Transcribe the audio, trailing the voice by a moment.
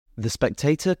The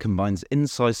Spectator combines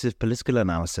incisive political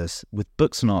analysis with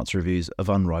books and arts reviews of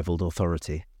unrivalled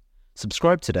authority.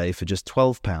 Subscribe today for just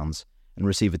 £12 and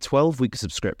receive a 12-week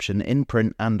subscription in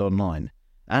print and online,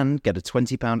 and get a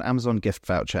 £20 Amazon gift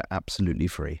voucher absolutely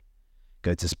free.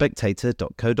 Go to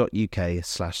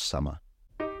spectator.co.uk/summer.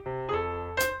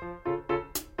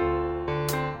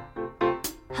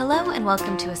 Hello and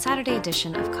welcome to a Saturday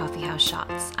edition of Coffee House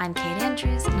Shots. I'm Kate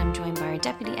Andrews and I'm joined by our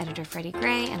deputy editor Freddy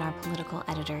Gray and our political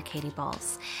editor Katy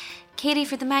Balls. Katy,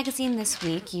 for the magazine this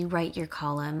week, you write your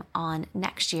column on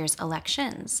next year's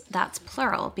elections. That's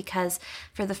plural because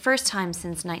for the first time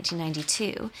since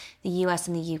 1992, the US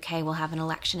and the UK will have an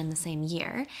election in the same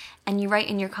year. And you write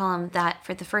in your column that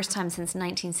for the first time since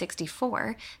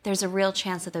 1964, there's a real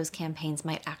chance that those campaigns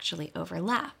might actually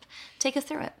overlap. Take us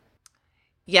through it.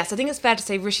 Yes, I think it's fair to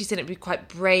say Rishi Sunak would be quite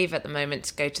brave at the moment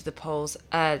to go to the polls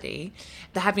early.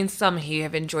 There have been some who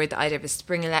have enjoyed the idea of a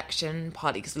spring election,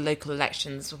 partly because the local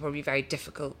elections were probably very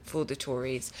difficult for the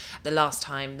Tories. The last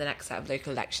time the next set of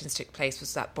local elections took place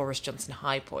was that Boris Johnson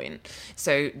high point.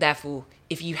 So therefore,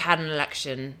 if you had an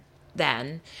election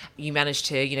then, you managed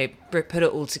to, put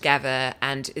it all together,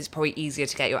 and it's probably easier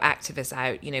to get your activists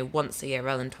out, once a year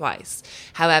rather than twice.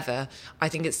 However, I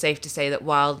think it's safe to say that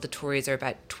while the Tories are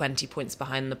about 20 points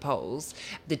behind the polls,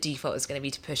 the default is going to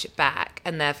be to push it back,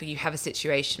 and therefore you have a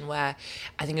situation where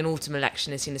I think an autumn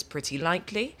election is seen as pretty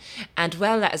likely, and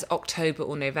well, that is October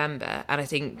or November, and I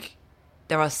think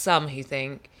there are some who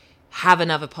think have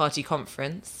another party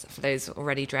conference, for those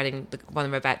already dreading the one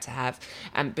we're about to have,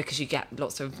 because you get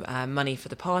lots of money for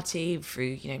the party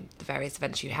through, the various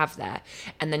events you have there,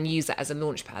 and then use that as a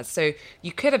launch pad. So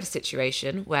you could have a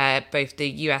situation where both the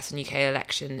US and UK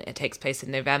election takes place in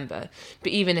November,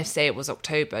 but even if, say, it was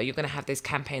October, you're going to have those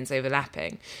campaigns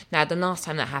overlapping. Now, the last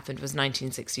time that happened was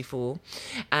 1964,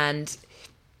 and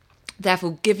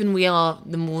therefore, given we are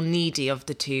the more needy of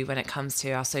the two when it comes to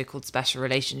our so-called special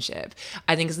relationship,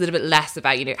 I think it's a little bit less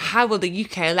about, how will the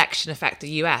UK election affect the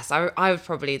US? I would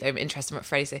probably, though I'm interested in what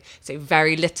Freddy say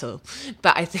very little.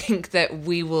 But I think that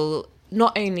we will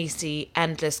not only see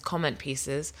endless comment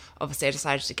pieces, obviously I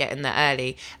decided to get in there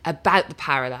early, about the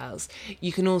parallels,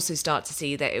 you can also start to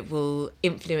see that it will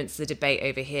influence the debate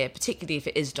over here, particularly if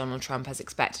it is Donald Trump as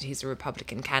expected, who's a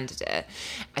Republican candidate.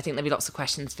 I think there'll be lots of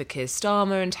questions for Keir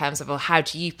Starmer in terms of, well, how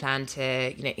do you plan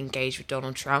to engage with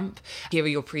Donald Trump? Here are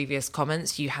your previous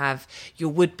comments. You have your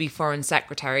would-be foreign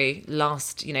secretary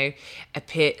helped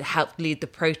lead the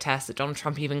protests at Donald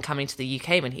Trump even coming to the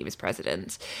UK when he was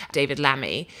president, David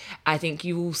Lammy. I think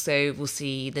you also will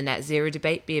see the net zero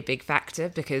debate be a big factor,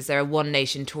 because there are one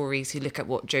nation Tories who look at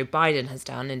what Joe Biden has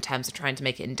done in terms of trying to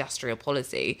make it industrial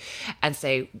policy and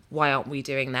say, why aren't we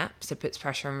doing that? So it puts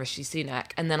pressure on Rishi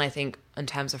Sunak. And then I think in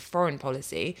terms of foreign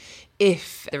policy,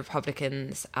 if the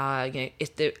Republicans are,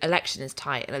 if the election is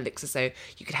tight and it looks as though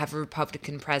you could have a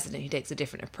Republican president who takes a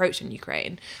different approach in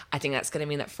Ukraine, I think that's going to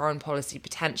mean that foreign policy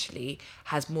potentially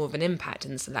has more of an impact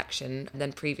in this election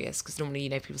than previous, because normally,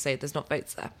 people say there's not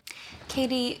votes there.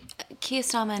 Katy, Keir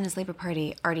Starmer and his Labour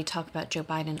Party already talk about Joe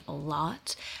Biden a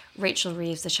lot. Rachel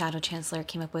Reeves, the Shadow Chancellor,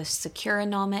 came up with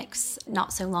Securenomics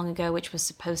not so long ago, which was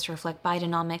supposed to reflect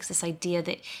Bidenomics, this idea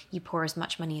that you pour as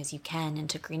much money as you can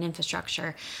into green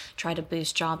infrastructure, try to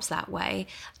boost jobs that way,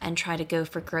 and try to go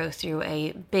for growth through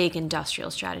a big industrial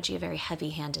strategy, a very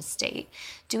heavy-handed state.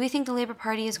 Do we think the Labour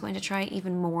Party is going to try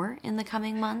even more in the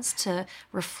coming months to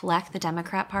reflect the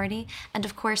Democrat Party? And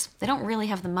of course, they don't really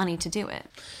have the money to do it.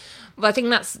 Well, I think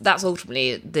that's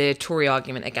ultimately the Tory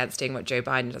argument against doing what Joe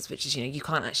Biden does, which is, you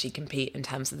can't actually compete in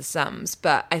terms of the sums.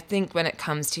 But I think when it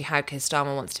comes to how Keir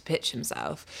Starmer wants to pitch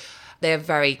himself, they're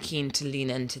very keen to lean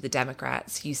into the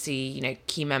Democrats. You see,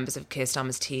 key members of Keir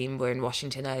Starmer's team were in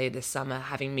Washington earlier this summer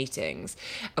having meetings.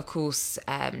 Of course,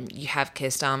 you have Keir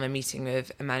Starmer meeting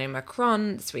with Emmanuel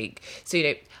Macron this week. So,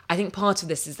 I think part of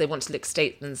this is they want to look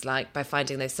statesmanlike by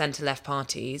finding those centre-left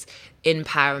parties in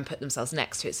power and put themselves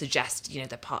next to it, suggest,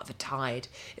 they're part of a tide,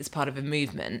 it's part of a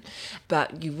movement.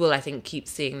 But you will, I think, keep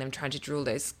seeing them trying to draw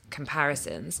those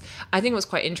comparisons. I think what's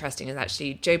quite interesting is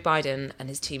actually Joe Biden and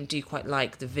his team do quite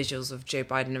like the visuals of Joe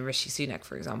Biden and Rishi Sunak,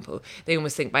 for example. They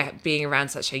almost think by being around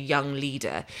such a young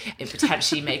leader, it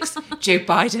potentially makes Joe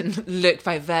Biden look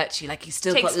by virtue like he's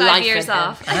still got life in him.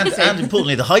 Off. And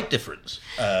importantly, the height difference,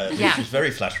 which is very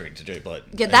flattering to Joe Biden.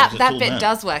 Yeah, that bit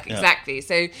does work, exactly.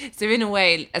 So in a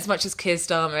way, as much as Keir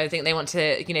Starmer, I think they want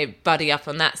to, buddy up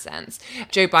on that sense,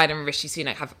 Joe Biden and Rishi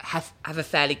Sunak have a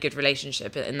fairly good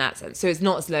relationship in that sense. So it's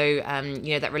not as though,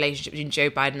 that relationship between Joe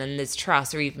Biden and Liz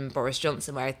Truss or even Boris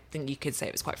Johnson, where I think you could say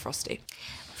it was quite frosty.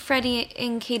 Freddie,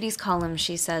 in Katy's column,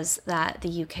 she says that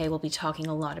the UK will be talking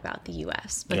a lot about the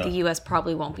US, but Yeah. the US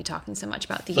probably won't be talking so much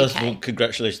about the First UK. of all,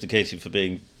 congratulations to Katy for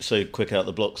being so quick out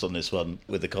the blocks on this one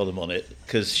with the column on it,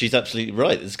 because she's absolutely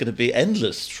right. There's going to be an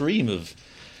endless stream of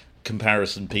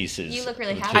comparison pieces. You look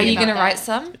really between- happy. Are you about going to that. write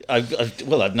some?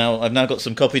 I've now got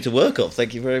some copy to work off.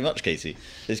 Thank you very much, Katy.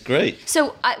 It's great.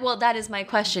 So, well, that is my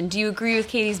question. Do you agree with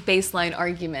Katy's baseline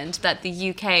argument that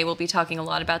the UK will be talking a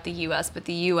lot about the US, but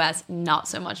the US not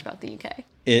so much about the UK?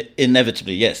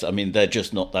 Inevitably, yes. I mean, they're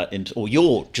just not that into, or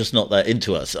you're just not that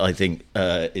into us. I think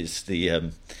is the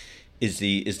I'm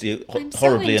so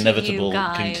horribly into inevitable you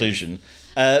guys. conclusion.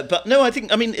 But no,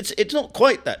 I mean it's not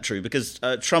quite that true, because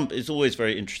Trump is always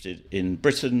very interested in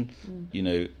Britain. You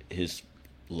know, his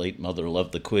late mother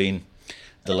loved the Queen,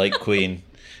 the late Queen.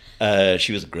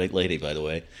 She was a great lady, by the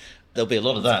way. There'll be a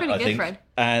lot of that, pretty I good, think. Fred.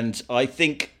 And I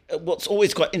think what's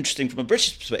always quite interesting from a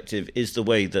British perspective is the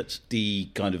way that the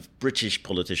kind of British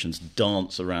politicians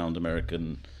dance around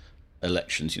American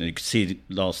elections. You know, you could see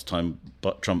last time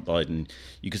Trump-Biden,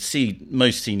 you could see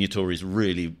most senior Tories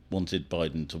really wanted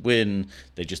Biden to win.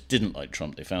 They just didn't like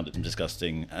Trump. They found it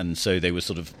disgusting. And so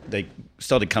they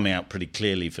started coming out pretty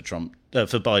clearly for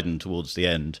for Biden towards the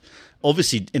end.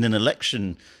 Obviously, in an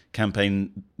election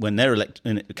campaign, when they're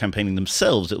campaigning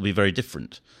themselves, it'll be very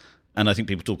different. And I think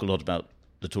people talk a lot about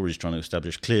the Tories trying to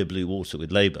establish clear blue water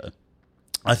with Labour.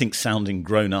 I think sounding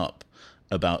grown up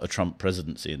about a Trump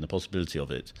presidency and the possibility of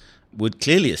it would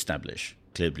clearly establish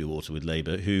clear blue water with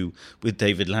Labour, who, with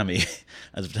David Lammy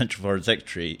as a potential foreign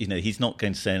secretary, you know, he's not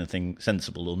going to say anything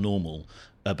sensible or normal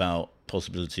about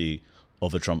possibility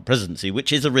of a Trump presidency,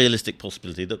 which is a realistic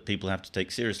possibility that people have to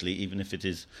take seriously, even if it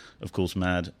is, of course,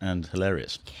 mad and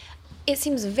hilarious. It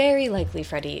seems very likely,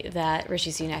 Freddie, that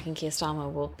Rishi Sunak and Keir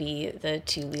Starmer will be the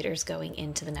two leaders going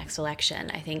into the next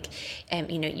election. I think,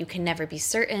 you can never be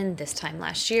certain. This time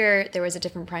last year, there was a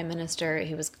different prime minister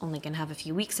who was only going to have a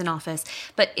few weeks in office.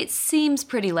 But it seems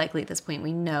pretty likely at this point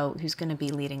we know who's going to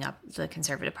be leading up the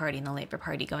Conservative Party and the Labour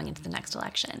Party going into the next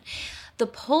election. The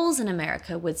polls in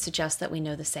America would suggest that we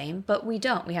know the same, but we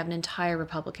don't. We have an entire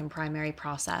Republican primary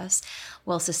process,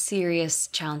 whilst a serious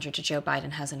challenger to Joe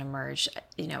Biden hasn't emerged.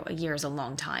 A year is a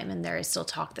long time, and there is still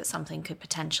talk that something could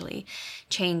potentially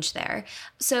change there.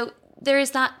 So there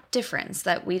is that difference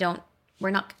that we're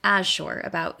not as sure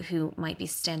about who might be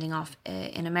standing off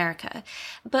in America.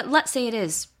 But let's say it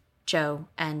is Joe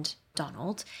and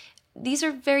Donald. These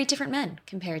are very different men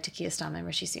compared to Keir Starmer and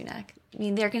Rishi Sunak. I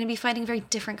mean, they're going to be fighting a very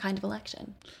different kind of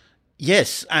election.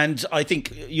 Yes, and I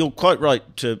think you're quite right,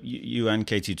 you and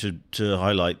Katy, to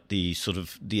highlight the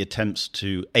attempts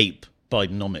to ape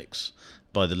Bidenomics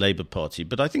by the Labour Party.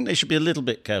 But I think they should be a little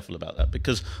bit careful about that,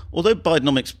 because although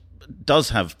Bidenomics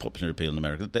does have popular appeal in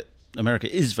America, that America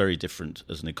is very different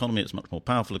as an economy. It's a much more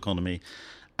powerful economy.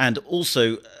 And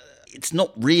also, it's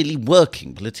not really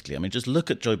working politically. I mean, just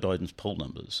look at Joe Biden's poll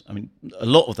numbers. I mean, a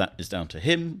lot of that is down to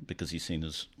him, because he's seen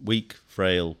as weak,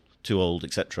 frail, too old,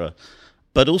 etc.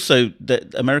 But also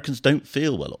that Americans don't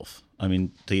feel well off. I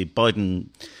mean, the Biden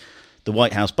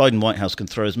White House can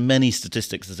throw as many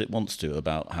statistics as it wants to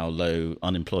about how low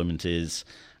unemployment is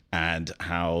and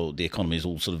how the economy is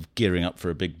all sort of gearing up for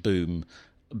a big boom.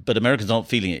 But Americans aren't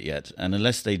feeling it yet. And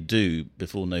unless they do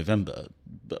before November,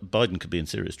 Biden could be in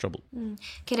serious trouble.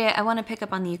 Katy, I want to pick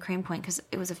up on the Ukraine point, because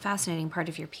it was a fascinating part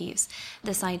of your piece.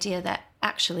 This idea that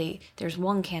actually there's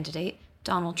one candidate,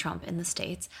 Donald Trump, in the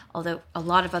States, although a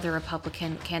lot of other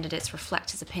Republican candidates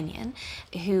reflect his opinion,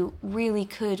 who really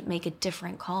could make a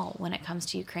different call when it comes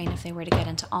to Ukraine if they were to get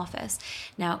into office.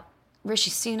 Now,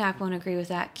 Rishi Sunak won't agree with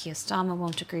that. Keir Starmer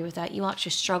won't agree with that. You'll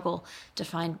actually struggle to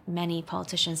find many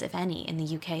politicians, if any, in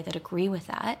the UK that agree with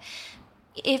that.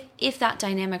 If that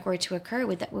dynamic were to occur,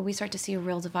 would we start to see a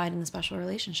real divide in the special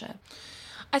relationship?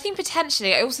 I think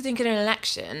potentially. I also think in an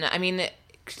election, I mean,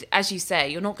 as you say,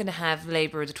 you're not going to have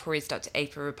Labour or the Tories start to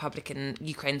ape a Republican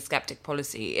Ukraine skeptic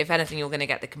policy. If anything, you're going to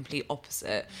get the complete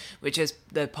opposite, which is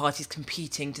the parties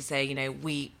competing to say,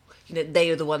 they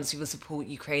are the ones who will support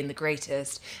Ukraine the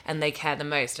greatest and they care the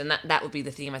most. And that would be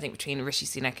the theme, I think, between Rishi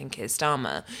Sunak and Keir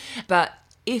Starmer. But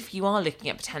if you are looking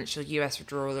at potential US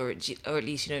withdrawal or at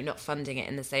least, not funding it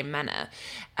in the same manner,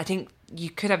 I think you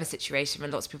could have a situation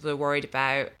where lots of people are worried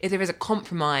about if there is a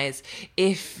compromise,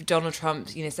 if Donald Trump,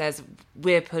 says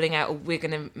we're pulling out or we're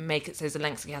going to make it so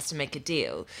Zelensky has to make a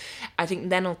deal. I think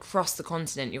then across the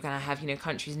continent, you're going to have,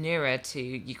 countries nearer to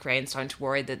Ukraine starting to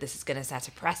worry that this is going to set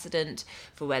a precedent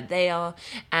for where they are,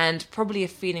 and probably a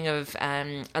feeling of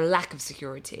a lack of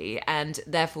security. And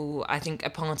therefore, I think a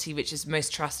party which is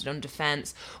most trusted on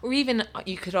defence, or even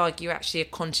you could argue actually a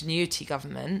continuity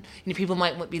government, people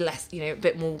might be less, a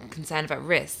bit more concerned kind of at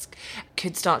risk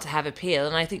could start to have appeal.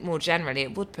 And I think more generally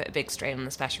it would put a big strain on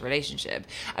the special relationship.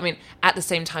 I mean, at the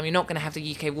same time, you're not going to have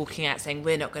the UK walking out saying,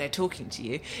 we're not going to talking to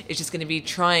you. It's just going to be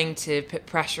trying to put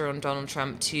pressure on Donald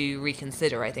Trump to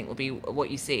reconsider, I think, will be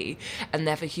what you see. And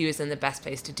therefore, Hugh is in the best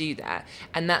place to do that.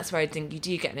 And that's where I think you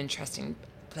do get an interesting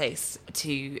place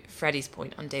to Freddie's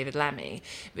point on David Lammy,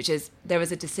 which is there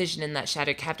was a decision in that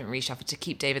shadow cabinet reshuffle to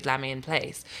keep David Lammy in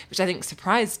place, which I think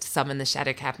surprised some in the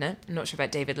shadow cabinet. I'm not sure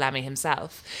about David Lammy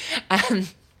himself.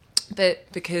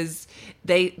 But because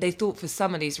they thought for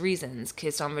some of these reasons,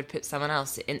 Keir Starmer would put someone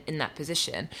else in that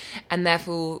position. And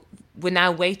therefore, we're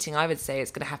now waiting, I would say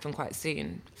it's going to happen quite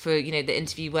soon, for, you know, the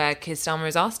interview where Keir Starmer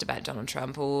is asked about Donald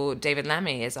Trump or David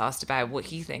Lammy is asked about what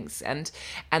he thinks. And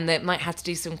they might have to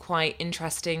do some quite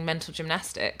interesting mental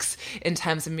gymnastics in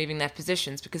terms of moving their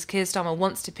positions, because Keir Starmer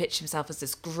wants to pitch himself as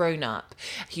this grown-up.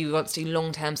 He wants to do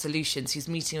long-term solutions. He's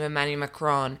meeting with Emmanuel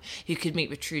Macron, who could meet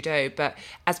with Trudeau. But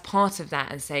as part of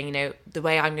that and saying, you know, the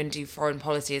way I'm going to do foreign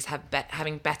policy is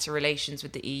having better relations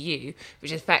with the EU,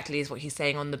 which effectively is what he's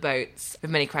saying on the boats, with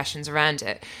many questions around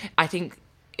it. I think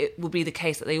it will be the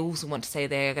case that they also want to say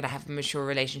they are going to have a mature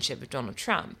relationship with Donald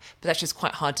Trump, but that's just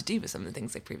quite hard to do with some of the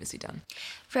things they've previously done.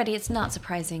 Freddie, it's not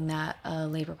surprising that a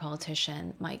Labour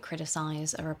politician might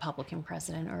criticise a Republican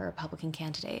president or a Republican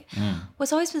candidate.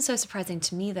 What's always been so surprising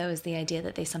to me, though, is the idea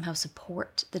that they somehow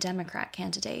support the Democrat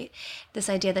candidate. This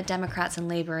idea that Democrats and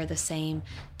Labour are the same,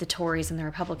 the Tories and the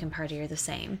Republican Party are the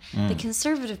same. The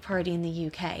Conservative Party in the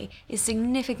UK is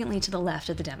significantly to the left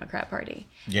of the Democrat Party.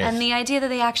 Yes. And the idea that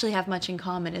they actually have much in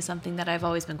common is something that I've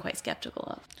always been quite sceptical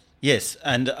of. Yes,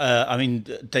 and I mean,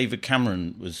 David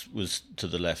Cameron was to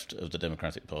the left of the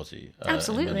Democratic Party.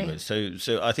 Absolutely.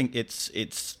 So I think it's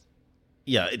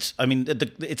I mean,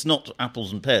 it's not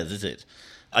apples and pears, is it?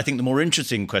 I think the more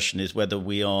interesting question is whether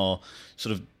we are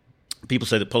sort of, people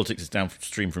say that politics is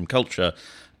downstream from culture.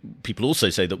 People also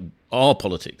say that our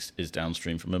politics is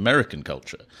downstream from American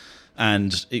culture.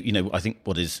 And, you know, I think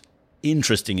what is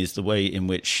interesting is the way in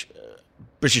which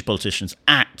British politicians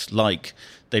act like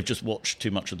they've just watched too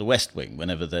much of The West Wing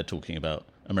whenever they're talking about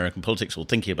American politics or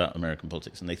thinking about American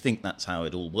politics, and they think that's how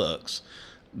it all works.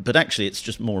 But actually, it's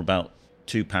just more about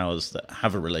two powers that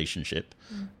have a relationship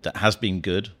that has been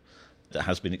good, that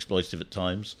has been exploitative at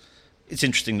times. It's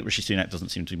interesting that Rishi Sunak doesn't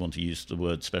seem to want to use the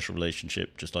word special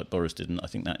relationship, just like Boris didn't. I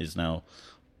think that is now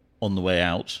on the way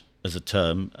out as a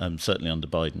term, certainly under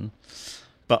Biden.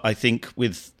 But I think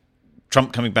with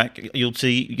Trump coming back, you'll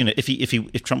see, you know,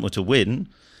 if Trump were to win,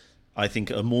 I think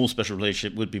a more special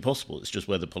relationship would be possible. It's just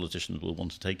whether politicians will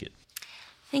want to take it.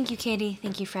 Thank you, Katy.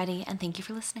 Thank you, Freddie. And thank you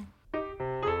for listening.